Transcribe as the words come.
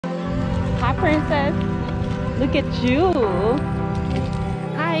Hi, princess. Look at you.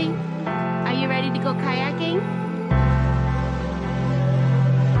 Hi. Are you ready to go kayaking?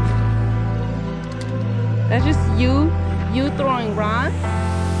 That's just you throwing rods.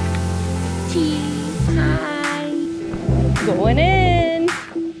 Hi. Going in.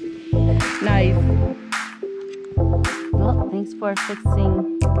 Nice. Well, thanks for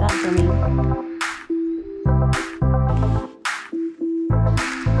fixing that for me.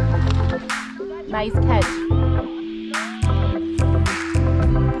 Nice catch.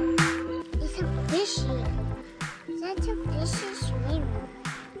 It's a fishy. Such a fishy swim.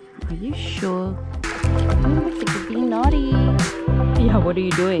 Are you sure? Oh, looks like you're being naughty. Yeah, what are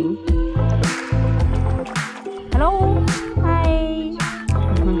you doing? Hello? Hi.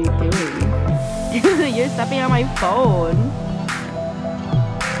 What are you doing? You're stepping on my phone.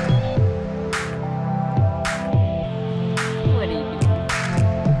 What are you doing?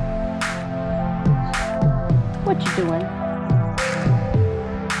 What you doing?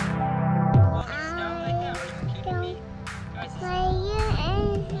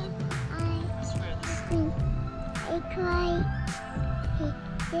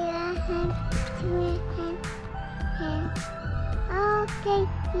 Okay,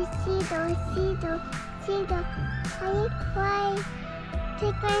 you see those. Are you cry?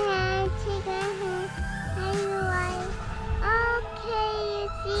 Take my hand. Are you cry? Okay, you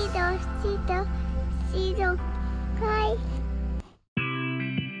see those. Cry.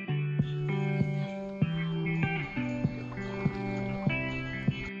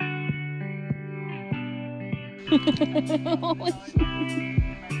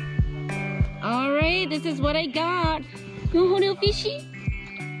 Alright, this is what I got. You want a little fishy?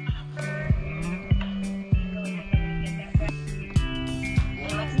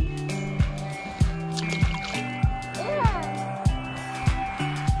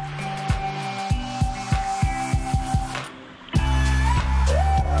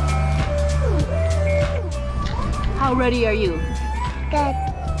 How ready are you? Good.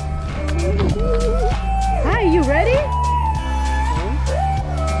 Hi, you ready?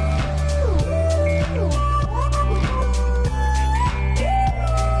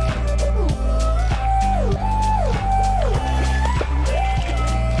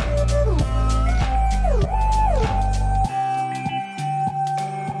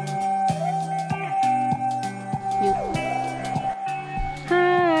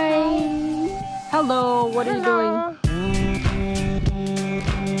 Hello, what are you doing?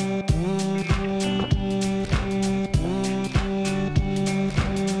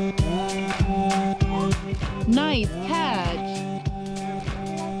 Nice catch.